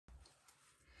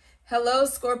Hello,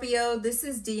 Scorpio. This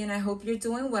is Dee, and I hope you're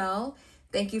doing well.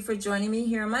 Thank you for joining me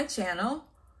here on my channel.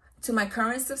 To my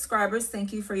current subscribers,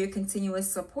 thank you for your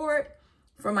continuous support.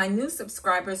 For my new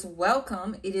subscribers,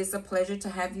 welcome. It is a pleasure to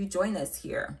have you join us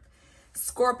here.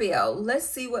 Scorpio, let's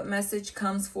see what message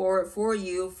comes forward for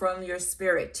you from your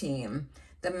spirit team.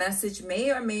 The message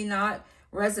may or may not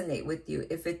resonate with you.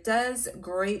 If it does,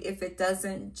 great. If it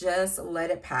doesn't, just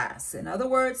let it pass. In other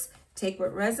words, take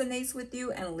what resonates with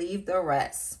you and leave the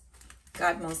rest.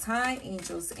 God Most High,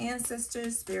 angels,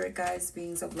 ancestors, spirit guides,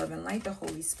 beings of love and light, the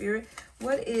Holy Spirit.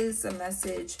 What is the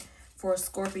message for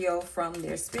Scorpio from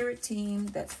their spirit team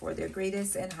that's for their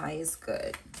greatest and highest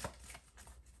good?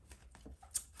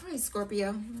 All right,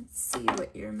 Scorpio, let's see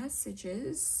what your message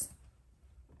is.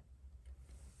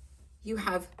 You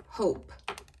have hope.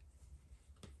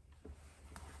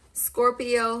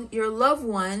 Scorpio, your loved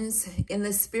ones in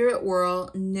the spirit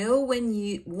world know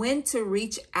when to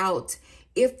reach out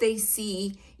if they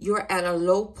see you're at a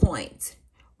low point.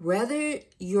 Whether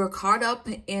you're caught up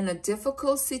in a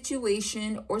difficult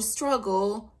situation or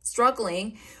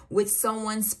struggling with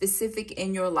someone specific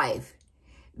in your life,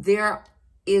 there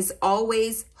is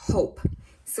always hope.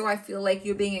 So I feel like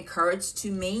you're being encouraged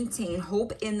to maintain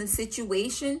hope in the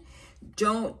situation.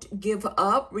 Don't give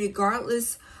up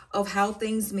regardless of how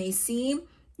things may seem.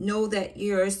 Know that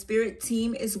your spirit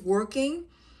team is working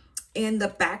in the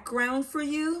background for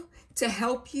you to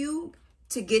help you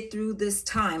to get through this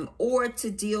time, or to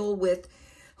deal with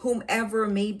whomever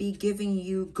may be giving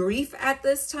you grief at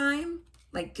this time,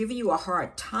 like giving you a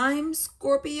hard time,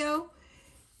 Scorpio.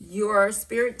 Your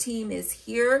spirit team is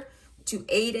here to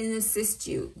aid and assist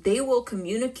you. They will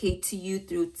communicate to you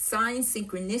through signs,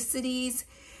 synchronicities,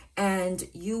 and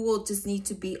you will just need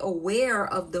to be aware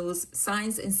of those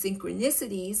signs and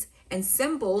synchronicities and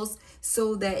symbols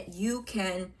so that you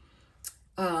can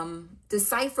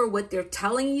decipher what they're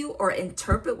telling you or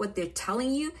interpret what they're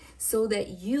telling you so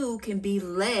that you can be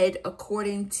led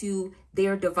according to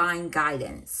their divine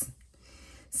guidance.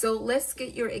 So let's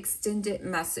get your extended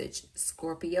message,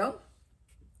 Scorpio.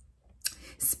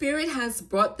 Spirit has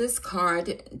brought this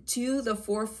card to the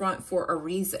forefront for a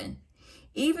reason.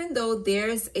 Even though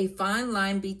there's a fine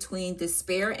line between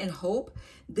despair and hope,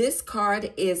 this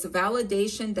card is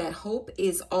validation that hope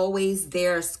is always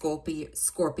there,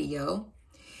 Scorpio.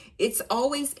 It's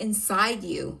always inside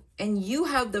you, and you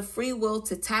have the free will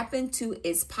to tap into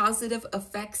its positive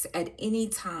effects at any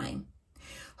time.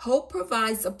 Hope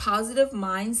provides a positive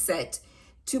mindset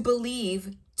to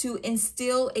believe, to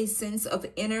instill a sense of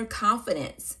inner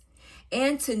confidence,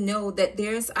 and to know that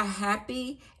there's a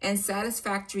happy and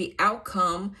satisfactory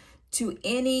outcome to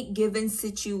any given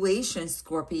situation,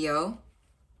 Scorpio.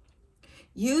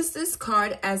 Use this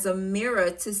card as a mirror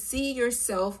to see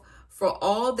yourself for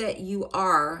all that you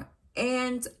are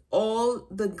and all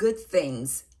the good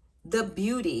things, the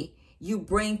beauty you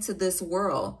bring to this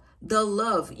world, the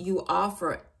love you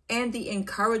offer, and the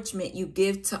encouragement you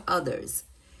give to others.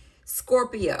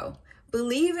 Scorpio,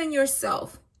 believe in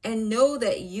yourself and know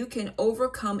that you can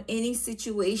overcome any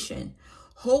situation.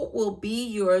 Hope will be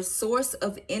your source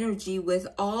of energy with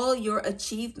all your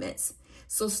achievements.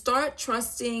 So start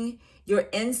trusting your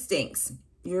instincts,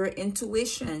 your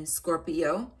intuition,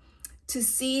 Scorpio, to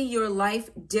see your life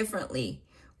differently.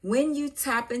 When you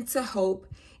tap into hope,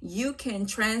 you can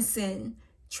transcend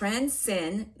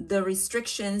the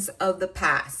restrictions of the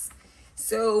past.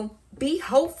 So be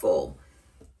hopeful,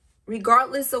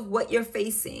 regardless of what you're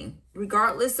facing,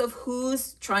 regardless of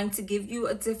who's trying to give you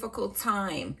a difficult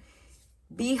time.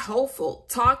 Be hopeful.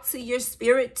 Talk to your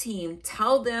spirit team.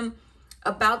 Tell them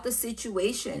about the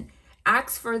situation.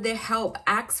 Ask for their help.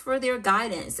 Ask for their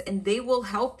guidance, and they will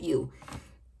help you.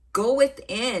 Go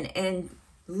within and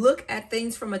look at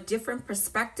things from a different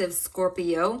perspective,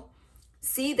 Scorpio.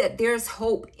 See that there's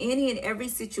hope. Any and every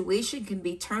situation can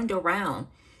be turned around.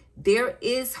 There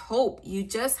is hope. You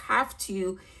just have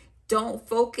to don't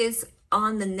focus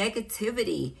on the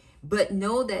negativity, but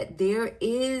know that there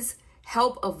is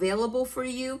help available for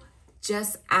you.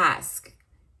 Just ask.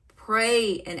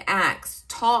 Pray and ask.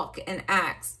 Talk and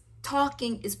ask.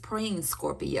 Talking is praying,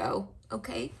 Scorpio.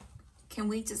 Okay? Can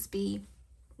we just be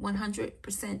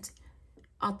 100%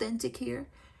 authentic here?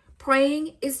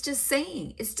 Praying is just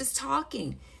saying. It's just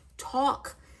talking.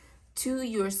 Talk to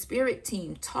your spirit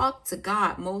team. Talk to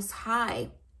God Most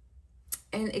High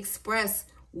and express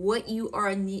what you are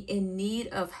in need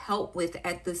of help with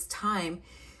at this time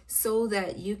so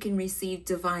that you can receive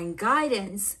divine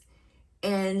guidance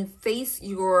and face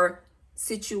your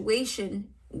situation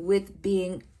with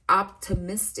being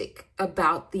optimistic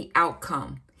about the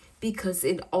outcome, because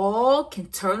it all can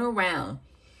turn around.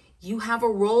 You have a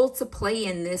role to play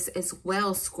in this as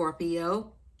well,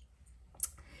 Scorpio.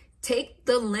 Take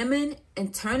the lemon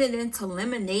and turn it into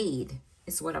lemonade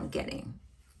is what I'm getting.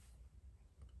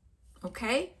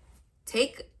 Okay?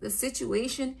 Take the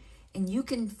situation and you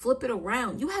can flip it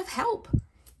around. You have help.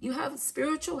 You have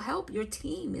spiritual help. Your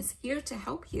team is here to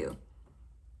help you.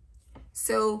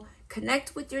 So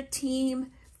connect with your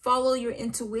team. Follow your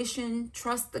intuition.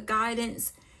 Trust the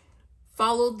guidance.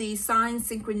 Follow the signs,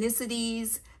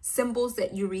 synchronicities, symbols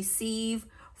that you receive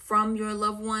from your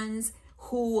loved ones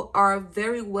who are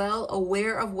very well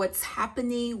aware of what's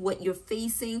happening, what you're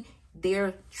facing.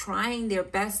 They're trying their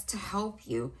best to help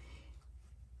you.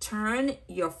 Turn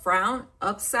your frown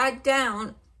upside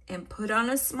down and put on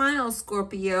a smile,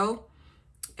 Scorpio,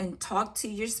 and talk to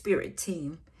your spirit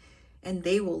team, and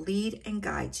they will lead and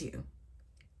guide you.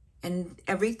 And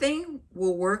everything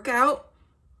will work out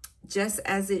just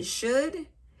as it should,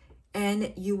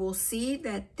 and you will see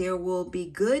that there will be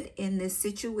good in this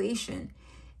situation.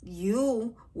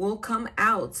 You will come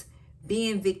out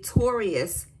being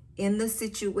victorious in the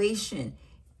situation.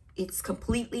 It's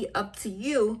completely up to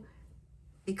you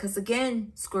because,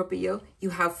 again, Scorpio,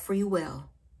 you have free will.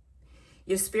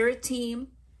 Your spirit team,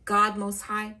 God Most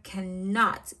High,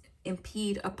 cannot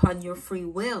impede upon your free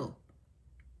will,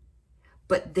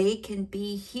 but they can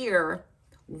be here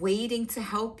waiting to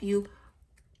help you.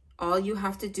 All you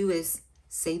have to do is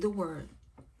say the word,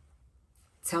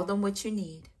 tell them what you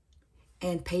need,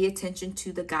 and pay attention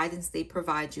to the guidance they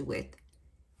provide you with,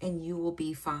 and you will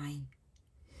be fine.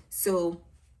 So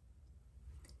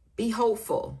be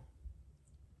hopeful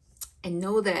and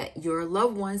know that your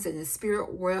loved ones in the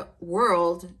spirit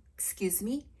world,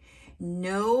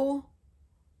 know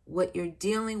what you're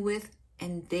dealing with,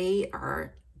 and they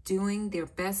are doing their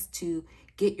best to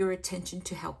get your attention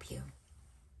to help you.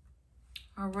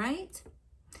 All right.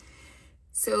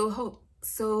 So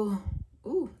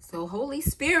Holy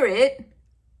Spirit,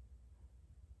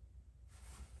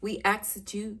 we ask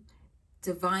that you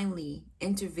divinely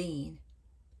intervene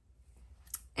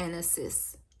and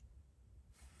assist.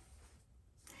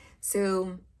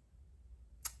 So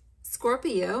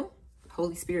Scorpio,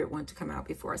 Holy Spirit wanted to come out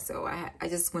before, so I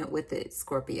just went with it,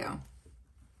 Scorpio.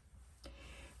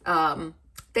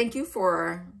 Thank you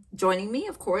for joining me,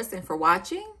 of course, and for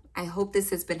watching. I hope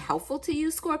this has been helpful to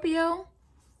you, Scorpio.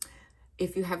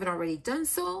 If you haven't already done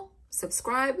so,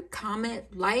 subscribe,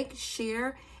 comment, like,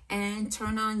 share, and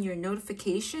turn on your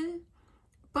notification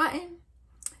button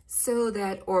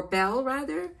or bell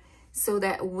rather, so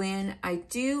that when I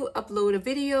do upload a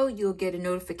video, you'll get a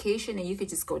notification and you can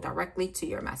just go directly to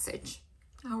your message.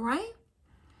 All right.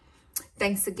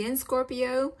 Thanks again,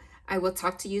 Scorpio. I will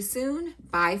talk to you soon.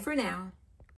 Bye for now.